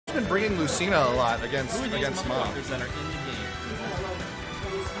He's been bringing Lucina a lot against Ma. That are in the game.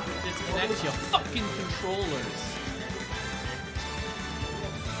 Disconnect your fucking controllers.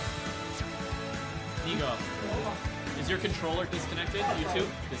 Nigo, is your controller disconnected? You too?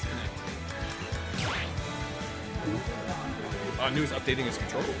 Disconnect. News updating his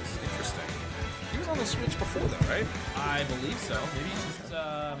controls. Interesting. He was on the Switch before, though, right? I believe so. Maybe he's just,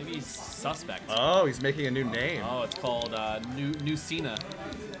 maybe he's suspect. Oh, he's making a new name. Oh, it's called Lucina.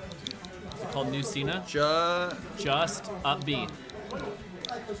 Is it called Lucina? Just upbeat.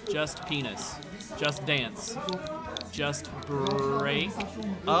 Just penis. Just dance. Just break.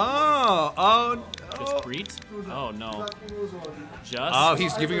 Oh. Just breathe? Oh no. Just. Oh,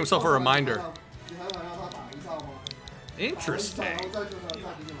 he's giving himself a reminder. Interesting.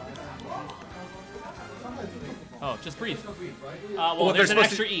 Oh, just breathe. Well, there's an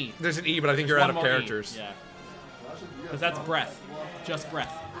extra E. There's an E, but I think you're out of characters. Yeah. Because that's breath. Just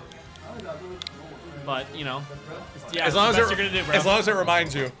breath. But, you know, yeah, as long as you're gonna do, bro. As long as it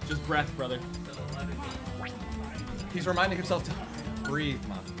reminds you. Just breath, brother. He's reminding himself to breathe,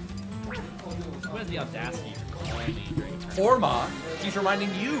 Ma. Who has the audacity to call me during Or Ma, he's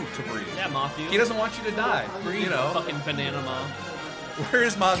reminding you to breathe. Yeah, Matthew. He doesn't want you to die. Breathe, you know. Fucking banana Ma. Where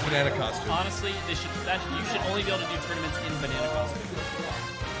is Ma's banana costume? Honestly, you should only be able to do tournaments in banana costume.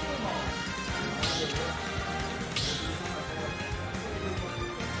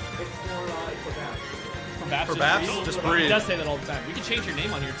 For Baps, just breathe. He does say that all the time. We could change your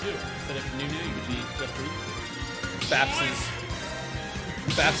name on here too. Instead of Nunu, you could be just breathe.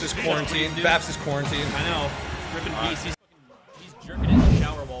 Baps is quarantine. Baps is quarantine. I know. Ripping peace. He's jerking in the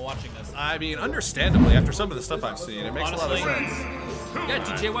shower while watching this. I mean, understandably, after some of the stuff I've seen, it makes Honestly, a lot of sense. Yeah,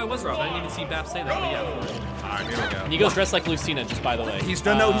 DJY was robbed. I didn't even see Baps say that. But yeah. Alright, here we go. And he goes dressed like Lucina, just by the way. He's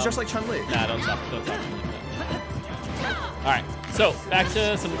dressed like Chun-Li. Nah, don't talk to me like that. Alright, so back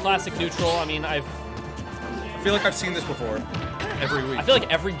to some classic neutral. I mean, I feel like I've seen this before. Every week. I feel like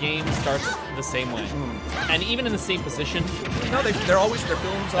every game starts the same way. And even in the same position. No, they're always their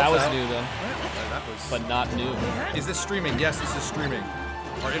films. That was new though. That was. But not new. Is this streaming? Yes, this is streaming.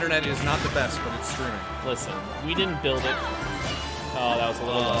 Our internet is not the best, but it's streaming. Listen, we didn't build it. Oh, that was a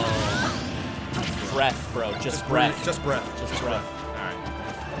little breath, bro. Just breath. Just breath. Just breath.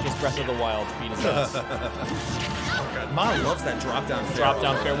 Alright. Just Breath of the Wild, penis ass. Ma loves that drop-down fair.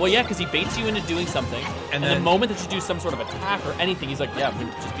 Drop-down fair. Well, yeah, because he baits you into doing something, and then the moment that you do some sort of attack or anything, he's like, yeah, I'm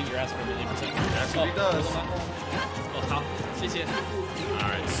gonna just beat your ass for a million %. That's what he does.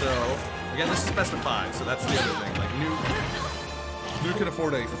 Alright, so, again, this is best of 5, so that's the other thing. Like, New can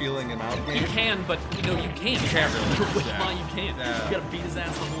afford a feeling him out game. You can, but, you know, you can't. You can't really. With Ma, you can't. Yeah. You gotta beat his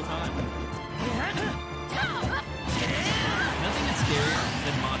ass the whole time. Nothing is scarier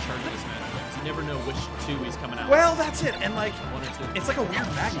than Ma charging this match. You never know which two he's coming out. Well, that's it. And like, one or two. It's like a weird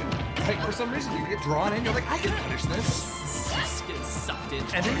magnet. Like for some reason, you get drawn in. You're like, I can punish this. Just get sucked in.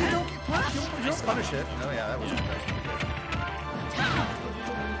 And then you don't get punished. You don't punish it. Oh yeah, that was good.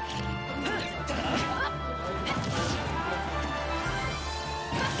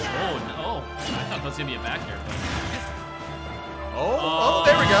 Oh no! I thought that was gonna be a back here. Oh,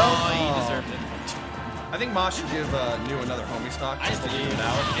 there we go. Oh, he deserved it. I think Ma should give New another homie stock I just to believe leave it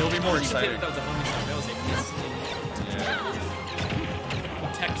out. It'll be more exciting. That was a homie stock. That was a miss. Yeah.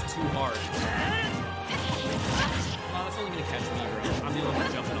 Protect too hard. Well, that's only gonna catch me, bro. I'm the only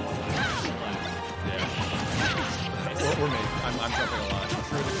one jumping all the time. Yeah. Or me. I'm jumping a lot.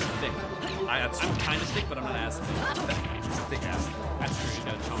 True, but you're thick. I'm kind of thick, but I'm not as thick. Thick ass. That's true. You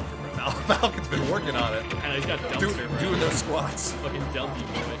got a chomper, bro. Falcon's been working on it. And he's got dumpster, bro. Doing those squats. Fucking dumpy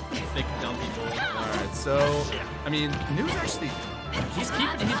boy. Thick dumpy boy. Alright, so, I mean, New's actually... He's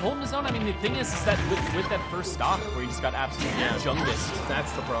holding his own. I mean, the thing is that with that first stock where he just got absolutely jungused.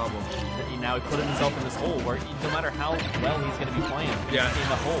 That's the problem. Now he put himself in this hole where no matter how well he's going to be playing, he's in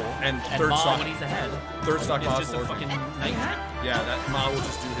the hole. And third stock when he's ahead. Third stock is just a fucking nightmare. Yeah, that Ma will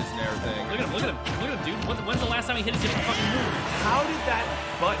just do his Nair thing. Look at him, dude. When's the last time he hit a different fucking move? How did that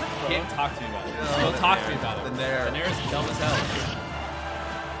butt hit? Don't talk to me about it. Don't talk to me about it. The Nair. The Nair is dumb as hell.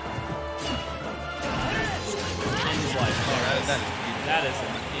 In his life. That is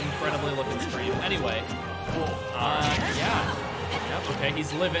an incredibly looking stream. Anyway, yeah. Yep, okay,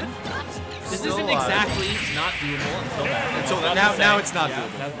 he's living. This isn't exactly not doable until that. Now it's not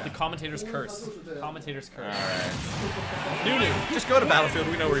doable. That's the commentator's curse. Commentator's curse. Alright. Nunu. Just go to Battlefield,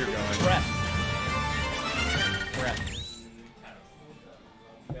 we know where you're going. Breath.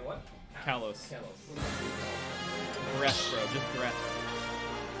 Wait, what? Kalos. Breath, bro. Just breath.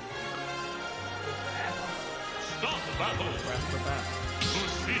 Start the battle. Breath for fast.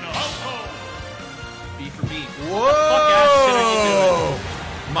 Lucina, Falco. B for B. Whoa! What the fuck ass shit are you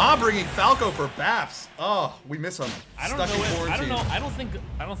doing? Ma Ma bringing Falco for Baps. Oh, we miss him. I don't Stuck know. in quarantine. I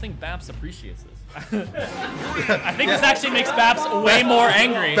don't think Baps appreciates this. I think this actually makes Baps way more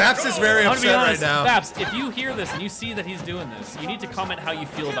angry. Baps is very I'm gonna be upset honest, right now. Baps, if you hear this and you see that he's doing this, you need to comment how you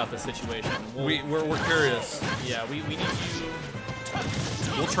feel about the situation. We're curious. Yeah, we need you.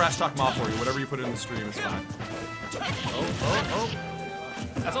 We'll trash talk Ma for you. Whatever you put in the stream is fine. Oh.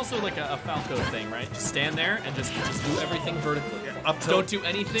 That's also like a Falco thing, right? Just stand there and just do everything vertically. Yeah, up Don't do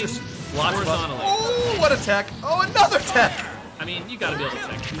anything lots horizontally. Oh, what a tech! Oh, another tech! I mean, you gotta be able to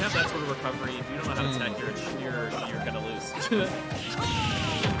tech. If you have that sort of recovery, if you don't know how to tech, you're gonna lose.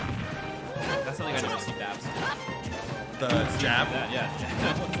 That's something I never see Baps do. The jab? Yeah.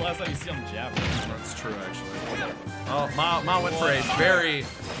 When's the last time you see him jab? That's true, actually. Oh, Ma went for a very,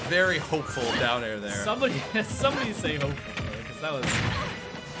 very hopeful down air there. Somebody say hopeful, because that was.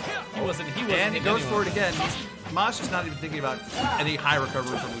 He wasn't. And he goes for it again. Ma's just not even thinking about any high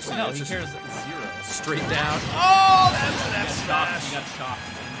recovery from Lucina. No, it's he just cares zero. straight down. Oh, that's shocked. He got shocked.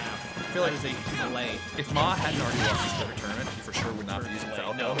 I feel like that is a delay. if Ma hadn't already lost his perfect tournament, he for sure would not be using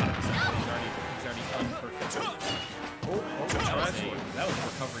Falco. No, 100%. He's already unperfect. That was a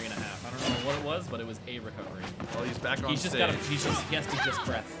recovery and a half. I don't know what it was, but it was a recovery. Well, he's back on He's just stage. he has to just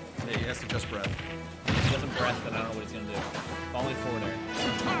breath. Yeah, he has to just breath. If he doesn't breath, then I don't know what he's gonna do. Falling forward air.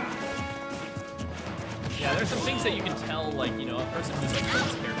 Yeah, there's some things that you can tell, like, you know, a person who's like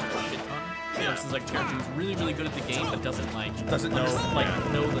knows character a shit ton versus like a character who's really, really good at the game but doesn't know the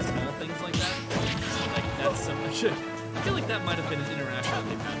small things like that. Like that's some shit. I feel like that might have been an international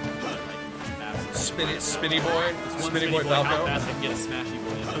thing. Spinny boy Falco. How fast I can get a smashy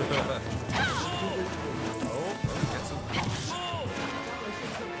boy in there.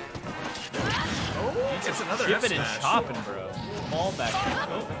 It's another Chipping F and smash. chopping, bro. All back.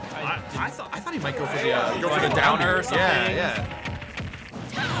 Oh, I thought he might go for the downer or something. Yeah.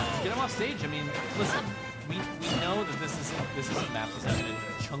 Get him off stage. I mean, listen. We know that this is Maps is having a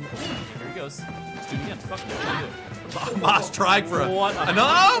chunk. Here he goes. Let's do it again. Fuck it. Ma's trying for a. Oh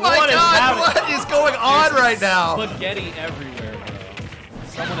my what God! What is going on right now? Spaghetti everywhere, bro.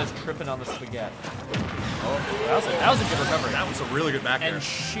 Someone is tripping on the spaghetti. Oh, that was a good recovery. That was a really good back air. And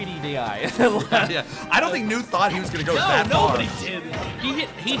shitty DI. Yeah, I don't think New thought he was going to go that far. far. Nobody did.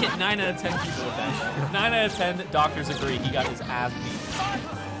 He hit 9 out of 10 people with that. 9 out of 10 doctors agree he got his ass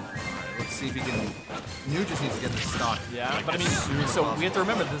beat. Let's see if he can. New just needs to get the stock. Yeah, but I mean, so we have to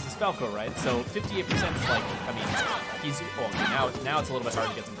remember this is Falco, right? So 58% is like, I mean, he's now it's a little bit hard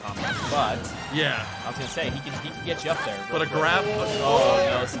to get some combos, but yeah, I was gonna say he can get you up there. But a grab. Oh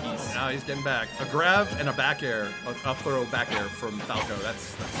no, skis. Now he's getting back. A grab and a back air, up throw back air from Falco.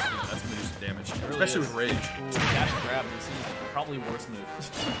 That's gonna do some damage, really especially with rage. Ooh, dash and grab. You see, probably worst move.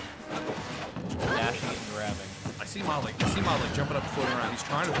 Dashing and grabbing. I see Ma like jumping up, floating around. He's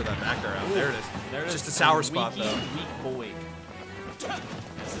trying to put that back there out. There it is. There it is. Just a sour spot though. Weak boy.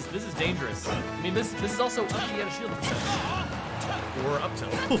 This is dangerous. I mean, this is also up. He had a shield percentage. Or up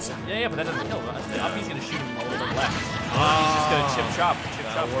tilt. Yeah, but that doesn't kill. Up he's gonna shoot him a little bit left. He's just gonna chip chop.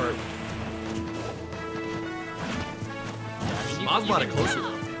 Work. Ma's a lot closer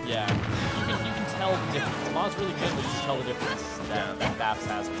though. Yeah. You can tell the difference. Ma's really good, but you can tell the difference that Baps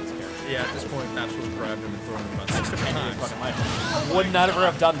has with his character. Yeah, at this point, Baps would have grabbed him and thrown him about 6 different times. Would not ever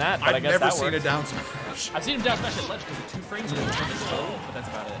have done that, but I guess that worked. I've never seen a down smash. I've seen him down smash at ledge because of 2 frames when he turned his toe, but that's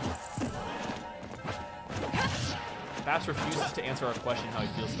about it. Baps refuses to answer our question how he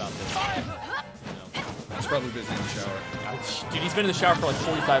feels about this. He's probably busy in the shower. Dude, he's been in the shower for like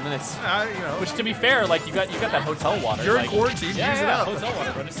 45 minutes. You know. Which, to be fair, like you got that hotel water. You're in quarantine. Use it up. Hotel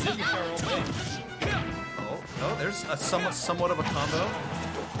water, bro. Just sit in the shower all day. Oh, there's a somewhat of a combo.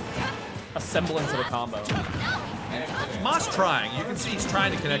 A semblance of a combo. Ma's trying. You can see he's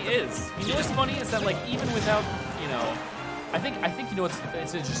trying to connect. He is. You know what's funny is that like even without I think you know what's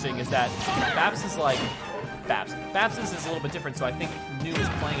interesting is that Baps is like Baps is a little bit different. So I think New is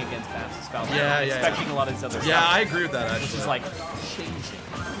playing against Baps' Falco. Expecting a lot of these other stuff. Yeah, I agree with that actually. Which is like changing.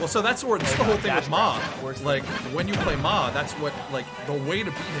 Well, so that's the whole thing with Ma. Like when you play Ma, that's what like the way to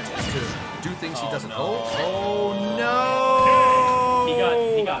beat him is to do things he doesn't know. Oh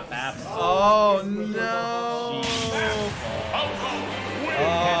no! He got Baps. Oh no!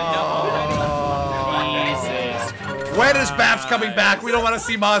 Jesus. When is Baps coming back? We don't want to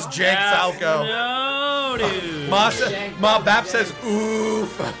see Ma's jank Falco. No, dude. Baps says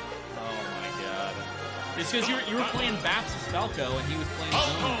oof. Oh my god. It's because you were playing Baps as Falco and he was playing his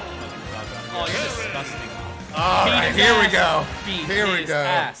own Falco. Oh, you're disgusting. All right, here we go. Here we go.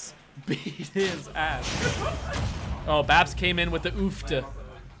 Beat his ass. Oh, Baps came in with the oofta.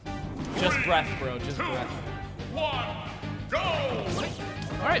 Just breath, bro. Just breath. 1, go!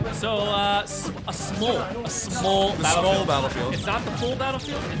 All right, so a small battlefield. It's not the full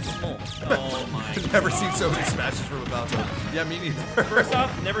battlefield, it's small. Oh my Never seen so many smashes from a Falco. Yeah, me neither. First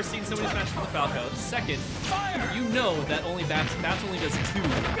off, never seen so many smashes from the Falco. Second, you know that only Babs only does 2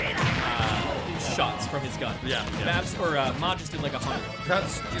 shots from his gun. Yeah. Babs or Ma just did like 100.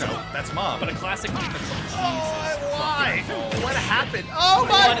 That's, you know, that's Mom. But a classic. Jesus. Why? What happened? Oh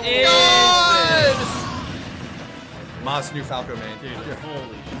my God! Ma's new Falco main. Dude,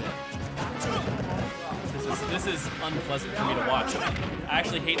 holy shit. This is unpleasant for me to watch. I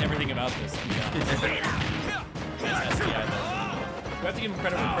actually hate everything about this. Nice SDI though. We have to give him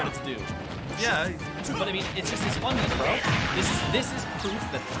credit where credit's due. Yeah. But I mean, it's just these fundies, bro. This is proof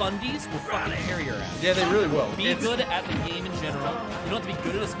that fundies will fucking carry your ass. Yeah, they really will. Be good at the game in general. You don't have to be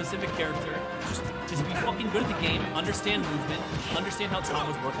good at a specific character. Just be fucking good at the game. Understand movement. Understand how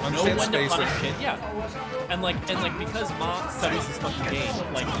combos work. Know when to punish shit. Yeah. And like because Ma studies this fucking game,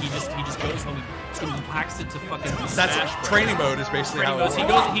 like he just goes home and hacks it to fucking That's smash. training mode is basically how it works.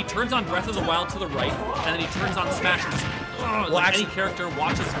 He turns on Breath of the Wild to the right, and then he turns on Smash. Well, like actually, any character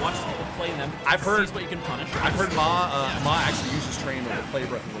watches people play them. Sees what you can punish. I've heard Ma actually uses train mode to play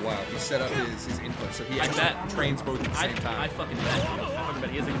Breath of the Wild. He set up his input, so he actually trains both at the same time. I fucking bet.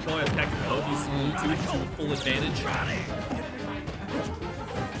 He has a controller of tactical mode. He's to full advantage.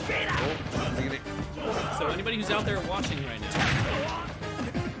 So anybody who's out there watching right now,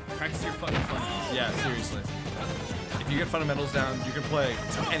 practice your fucking fundamentals. Yeah, seriously. If you get fundamentals down, you can play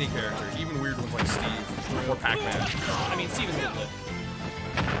any character, even weird ones like Steve or Pac-Man. I mean, Steve is a little bit.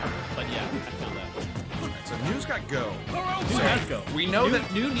 But yeah, I feel that. Alright, so New's got go. New has go. We know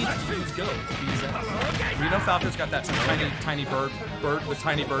that New needs to use go. We know Falco's got that tiny bird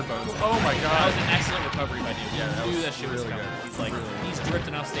bones. Oh my God. That was an excellent recovery by New. Yeah, that was that shit was really coming. good. He's like, he's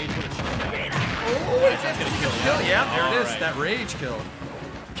drifting off stage with a shot. Oh, that's gonna kill. Yeah, there it is. Right. That rage kill.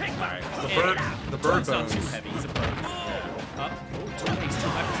 Alright. The bird not bones. too heavy. He's a pro. Up. He's 200%, so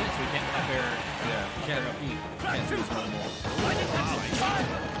he can't compare. Yeah, he can't do his own more.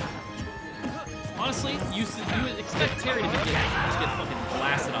 Honestly, you would expect Terry to get fucking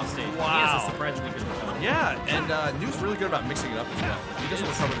blasted off stage. Wow. He has a surprisingly good recovery. Yeah, and New's really good about mixing it up as well. He doesn't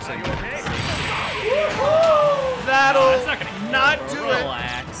recover the same way. That'll that's not gonna not do it.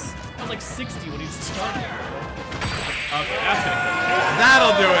 Relax. That was like 60 when he started. Okay, that's gonna kill him.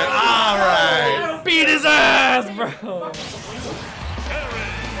 That'll do it. All right. Beat his ass, bro.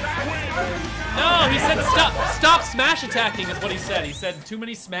 No, he said stop smash attacking is what he said. He said too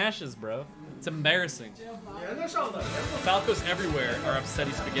many smashes, bro. It's embarrassing. Falcos everywhere are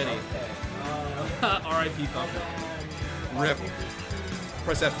upsetty spaghetti. R.I.P. Falco. Rip.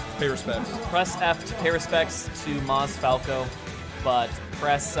 Press F to pay respects. Press F to pay respects to Ma's Falco, but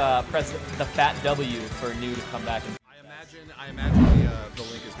press the fat W for New to come back. I imagine the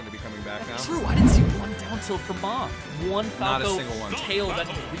link is going to be coming back now. True, I didn't see one down tilt from Ma. One Not a Falco single one. tail that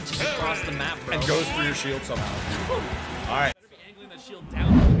reaches across the map, bro. And goes through your shield somehow. All right. Better be angling that shield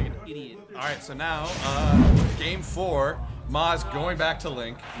down like an idiot. All right, so now, game 4, Ma's going back to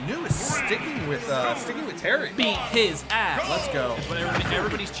Link. New is sticking with Terry. Beat his ass. Let's go. But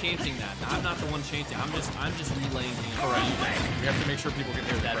everybody's chanting that. I'm not the one chanting. I'm just relaying the information. We have to make sure people can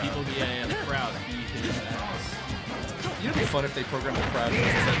hear the That crowd. people, the crowd beat his ass. You know, it'd be fun if they programmed the crowd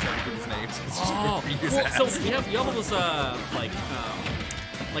instead of trying to give his names. It's just beat his ass. So we have all those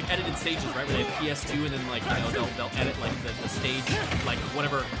like edited stages, right? Where they have PS2 and then like they'll edit like the stage, like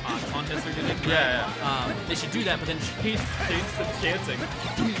whatever contest they're doing. Yeah. They should do that, but then change the chanting.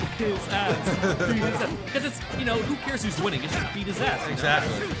 Beat his ass. Because it's who cares who's winning? It's just beat his ass.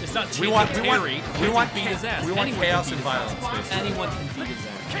 Exactly. It's not We want Terry. beat his ass. We want Anyone chaos can and beat his violence. ass. Basically. Anyone can beat his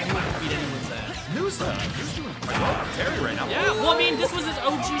ass. Anyone can beat anyone's ass. New's doing quite well with Terry right now. Yeah. Well, I mean, this was his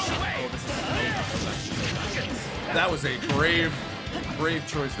OG shit. Oh, this is That was a brave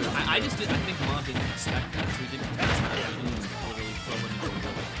choice there. I think Mom didn't expect that, so he didn't expect that. He didn't just totally throw him into the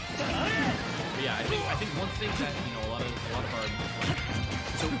middle. But yeah, I think one thing that a lot of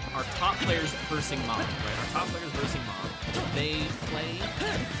our top players versing Mom, right? Our top players versing Mom, they play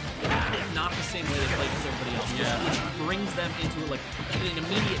not the same way they play against everybody else, which brings them into like an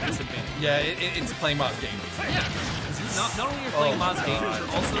immediate disadvantage. Yeah, it's playing Ma's game. Yeah, not only you're playing Ma's game, but you're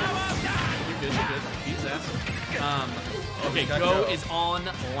also you're good. He's ass. Okay, Go is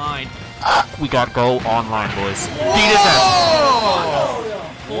online. We got Go online, boys. Beat his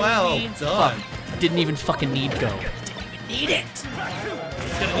ass. Well done. Didn't even fucking need Go. Need it.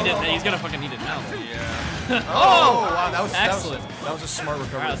 He's gonna fucking need it now. Yeah. Oh, wow, that was excellent. That was a smart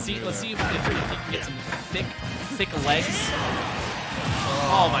recovery. All right, let's see if he can get some thick legs.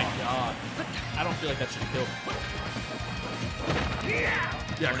 Oh my god. I don't feel like that should kill him.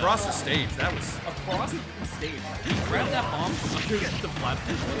 Yeah, across the stage. That was across the stage. He grabbed that bomb from under the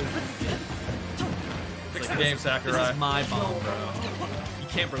platform. Fix the game, Sakurai. This is my bomb, bro. You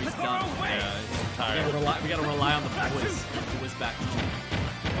can't, bro. He's done. Yeah, he's tired. We gotta rely on the boys. The boys back home.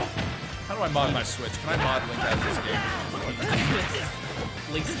 How do I mod my Switch? Can I mod Link out of this game?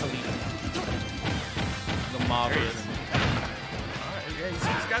 Link's to lead. The mod version. Alright, yeah,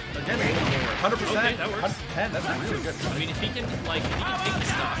 he's got, again, 100%. Okay, that works. 110, that's really good. I mean, if he can take the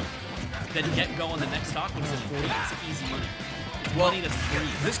stock, then get going the next stock when he's at 40, it's easy money. Money that's free.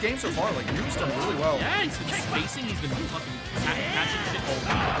 This game so far, like, Nu's done really well. Yeah, he's been spacing, he's been fucking catching shit. Oh,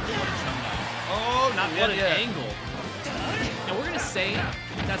 wow. What a chum down. Oh, not What an yet. angle. And we're gonna say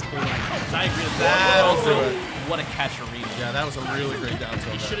that's borderline. I agree with That'll that. Also, do it. what a catcherino. Yeah, that was a really great down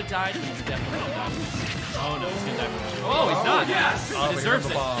tilt. He should have died. He definitely died. Oh no, he's gonna die. Oh, he's not. Oh, He deserves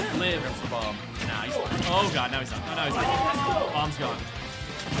the it. bomb. Live. Here's the bomb. Nah, he's. Oh god, now he's not. Oh, now he's not. Bomb's gone.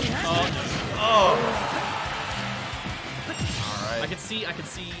 Oh no. Oh. All right. I could see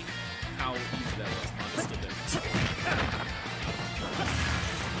how easy that was. Just did there.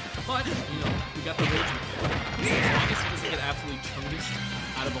 But you know, we got the rage. So as long as he doesn't get absolutely chunked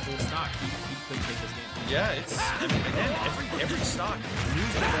out of a whole stock, he could take this game. Yeah, it's, I mean, again, every stock,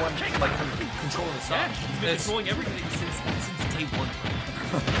 Nu's been the one, like, controlling the stock. Yeah, he's been controlling everything since day one.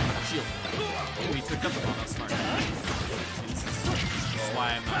 Shield. Oh, he took up the bomb. That's smart. This is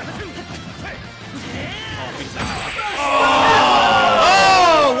why I'm not. Oh, big time.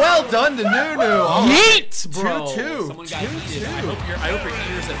 Oh, well done to Nunu. Yeet, bro. 2-2. Someone got yeeted. I hope your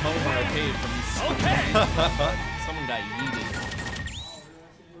ears at home are okay from these. Okay. Someone got yeeted.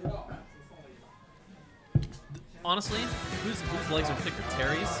 Honestly, whose legs are thicker,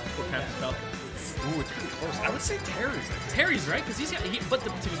 Terry's or Captain Falcon? Ooh, it's pretty close. I would say Terry's. Terry's, right? Because he's got. But to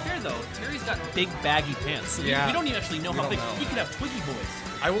be fair though, Terry's got big baggy pants. So Yeah. we don't even actually know how big. know. He could have Twiggy boys.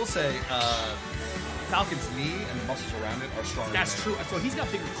 I will say, Falcon's knee and the muscles around it are stronger. That's than true. So he's got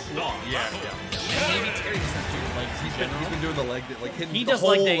bigger claws. Yeah. And maybe Terry just has bigger legs in He's general. been doing the leg, like hitting He the does whole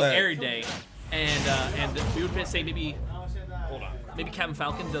leg day leg. every day, and we would say maybe. Hold on. Maybe Captain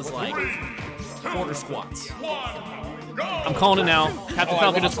Falcon does like quarter squats. I'm calling it now. Captain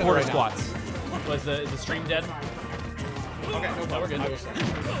Falcon does quarter squats. Was the stream dead? Okay, no, we're good. All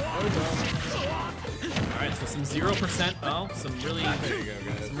right, so some 0%. Oh, some really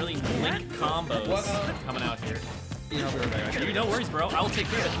link combos coming out here. Dude, no worries, bro. I will take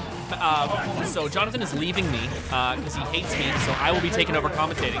care of it. So Jonathan is leaving me because he hates me, so I will be taking over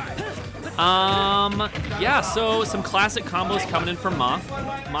commentating. Yeah. So some classic combos coming in from Ma.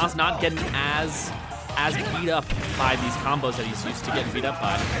 Ma's not getting as beat up by these combos that he's used to getting beat up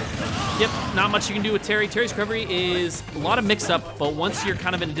by. Yep, not much you can do with Terry. Terry's recovery is a lot of mix-up, but once you're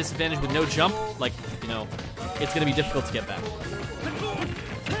kind of in a disadvantage with no jump, like, you know, it's going to be difficult to get back.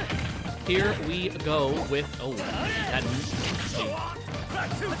 Here we go with, oh, that,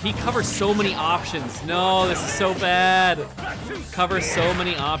 he covers so many options. No, this is so bad. Covers so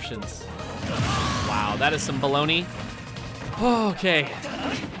many options. Wow, that is some baloney. Okay.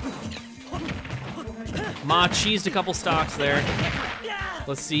 Ma cheesed a couple stocks there.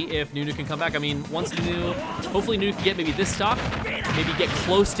 Let's see if Nunu can come back. I mean, hopefully Nunu can get maybe this stock, maybe get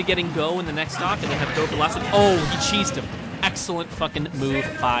close to getting go in the next stock, and then have go for the last one. Oh, he cheesed him. Excellent fucking move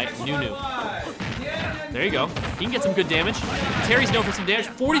by Nunu. There you go. He can get some good damage. Terry's known for some damage.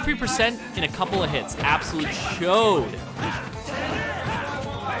 43% in a couple of hits. Absolute showed.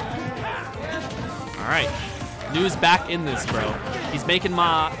 All right. Nunu's back in this, bro. He's making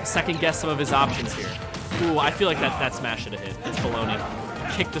Ma second guess some of his options here. Ooh, I feel like that smash should have hit. It's baloney.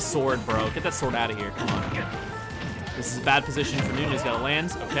 Kick the sword, bro. Get that sword out of here. Come on. This is a bad position for Nunu. He's got to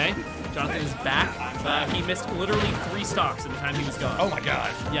land. Okay. Jonathan is back. He missed literally 3 stocks in the time he was gone. Oh my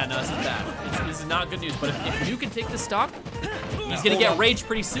god. Yeah, no, this is bad. This is not good news. But if Nunu can take this stock, he's going to get rage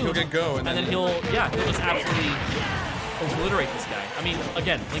pretty soon. He'll get go. And then he'll just absolutely obliterate this guy. I mean,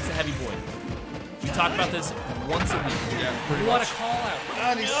 again, Link's a heavy boy. We talk about this once a week. Yeah, pretty What much. a call out.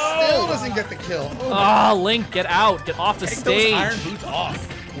 And he still doesn't get the kill. Ah, Link, get out. Get off the Take stage. those iron boots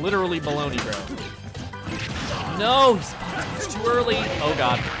off. Literally baloney, bro. No, he's too early. Oh,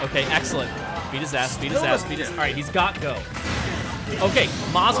 God. Okay, excellent. Beat his ass, beat his ass, beat his... All right, he's got go. Okay,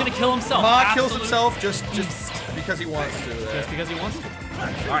 Ma's going to kill himself. Ma kills himself just because he wants to. Just because he wants to.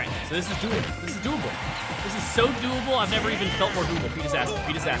 All right, so this is doable. This is doable. This is so doable, I've never even felt more doable. Beat his ass,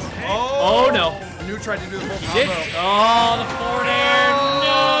 beat his ass. Oh, no. Nunu tried to do the whole He did. combo. Oh, the forward air.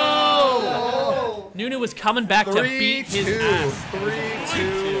 No! Nunu was coming back to beat his ass. 3-2.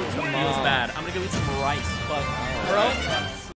 Feels bad. I'm going to go eat some rice. But, bro,